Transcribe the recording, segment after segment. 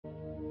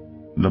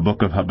The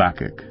Book of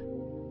Habakkuk,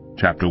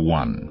 Chapter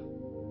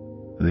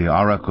 1. The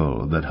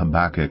oracle that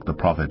Habakkuk the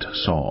prophet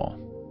saw.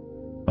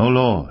 O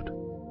Lord,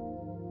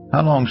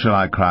 how long shall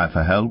I cry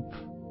for help,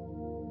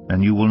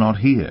 and you will not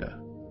hear,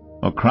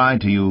 or cry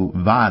to you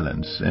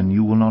violence, and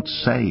you will not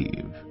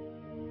save?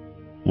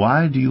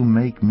 Why do you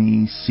make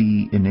me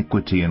see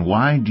iniquity, and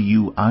why do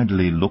you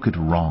idly look at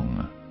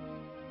wrong?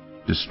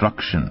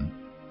 Destruction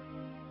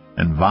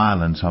and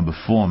violence are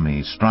before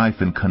me, strife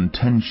and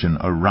contention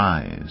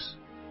arise.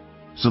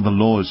 So the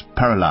law is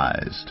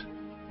paralyzed,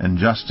 and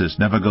justice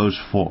never goes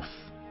forth.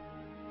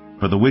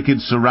 For the wicked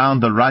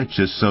surround the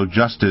righteous, so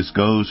justice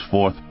goes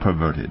forth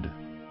perverted.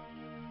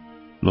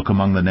 Look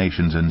among the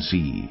nations and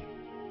see,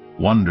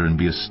 wonder and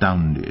be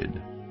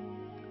astounded.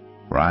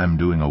 For I am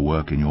doing a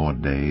work in your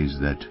days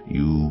that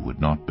you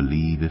would not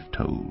believe if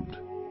told.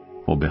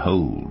 For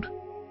behold,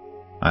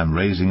 I am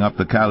raising up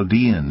the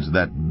Chaldeans,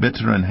 that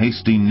bitter and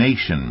hasty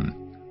nation,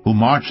 who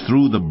march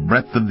through the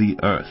breadth of the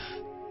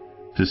earth,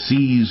 to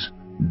seize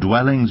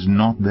dwellings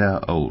not their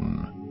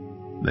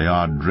own. They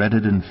are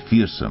dreaded and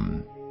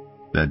fearsome.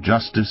 Their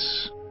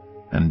justice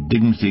and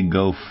dignity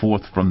go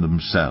forth from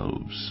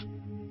themselves.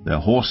 Their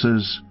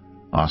horses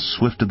are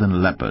swifter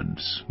than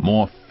leopards,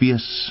 more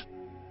fierce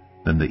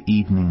than the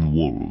evening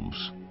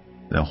wolves.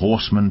 Their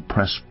horsemen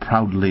press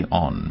proudly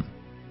on.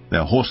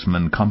 Their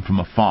horsemen come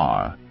from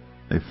afar.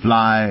 They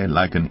fly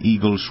like an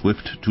eagle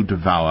swift to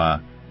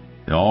devour.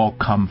 They all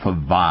come for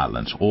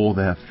violence, all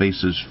their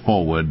faces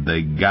forward.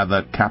 They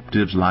gather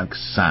captives like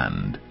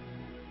sand.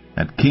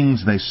 At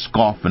kings they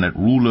scoff, and at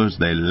rulers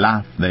they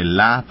laugh. They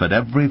laugh at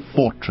every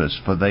fortress,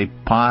 for they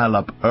pile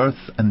up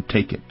earth and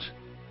take it.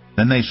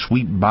 Then they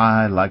sweep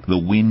by like the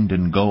wind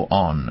and go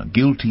on,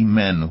 guilty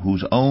men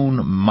whose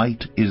own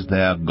might is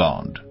their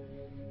God.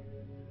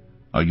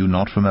 Are you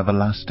not from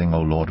everlasting,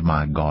 O Lord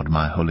my God,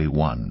 my Holy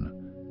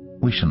One?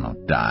 We shall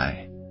not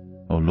die.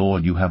 O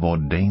Lord, you have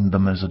ordained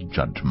them as a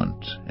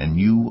judgment, and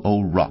you,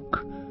 O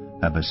Rock,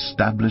 have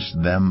established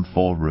them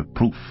for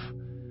reproof.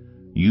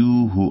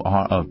 You who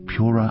are of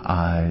purer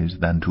eyes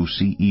than to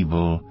see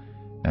evil,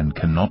 and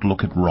cannot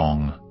look at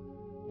wrong,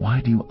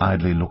 why do you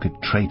idly look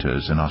at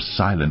traitors, and are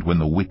silent when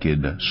the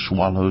wicked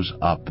swallows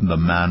up the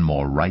man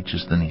more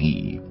righteous than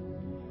he?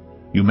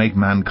 You make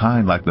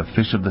mankind like the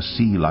fish of the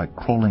sea, like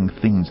crawling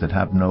things that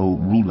have no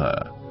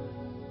ruler.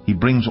 He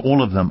brings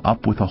all of them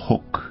up with a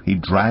hook. He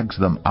drags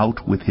them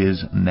out with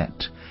his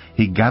net.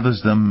 He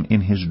gathers them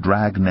in his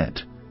drag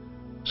net.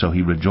 So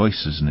he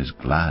rejoices and is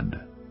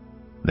glad.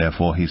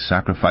 Therefore he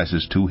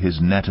sacrifices to his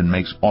net and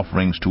makes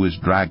offerings to his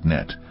drag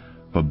net.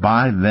 For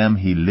by them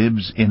he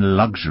lives in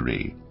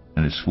luxury,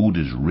 and his food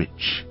is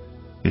rich.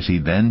 Is he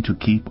then to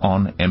keep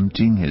on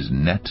emptying his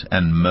net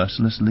and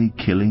mercilessly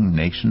killing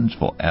nations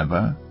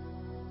forever?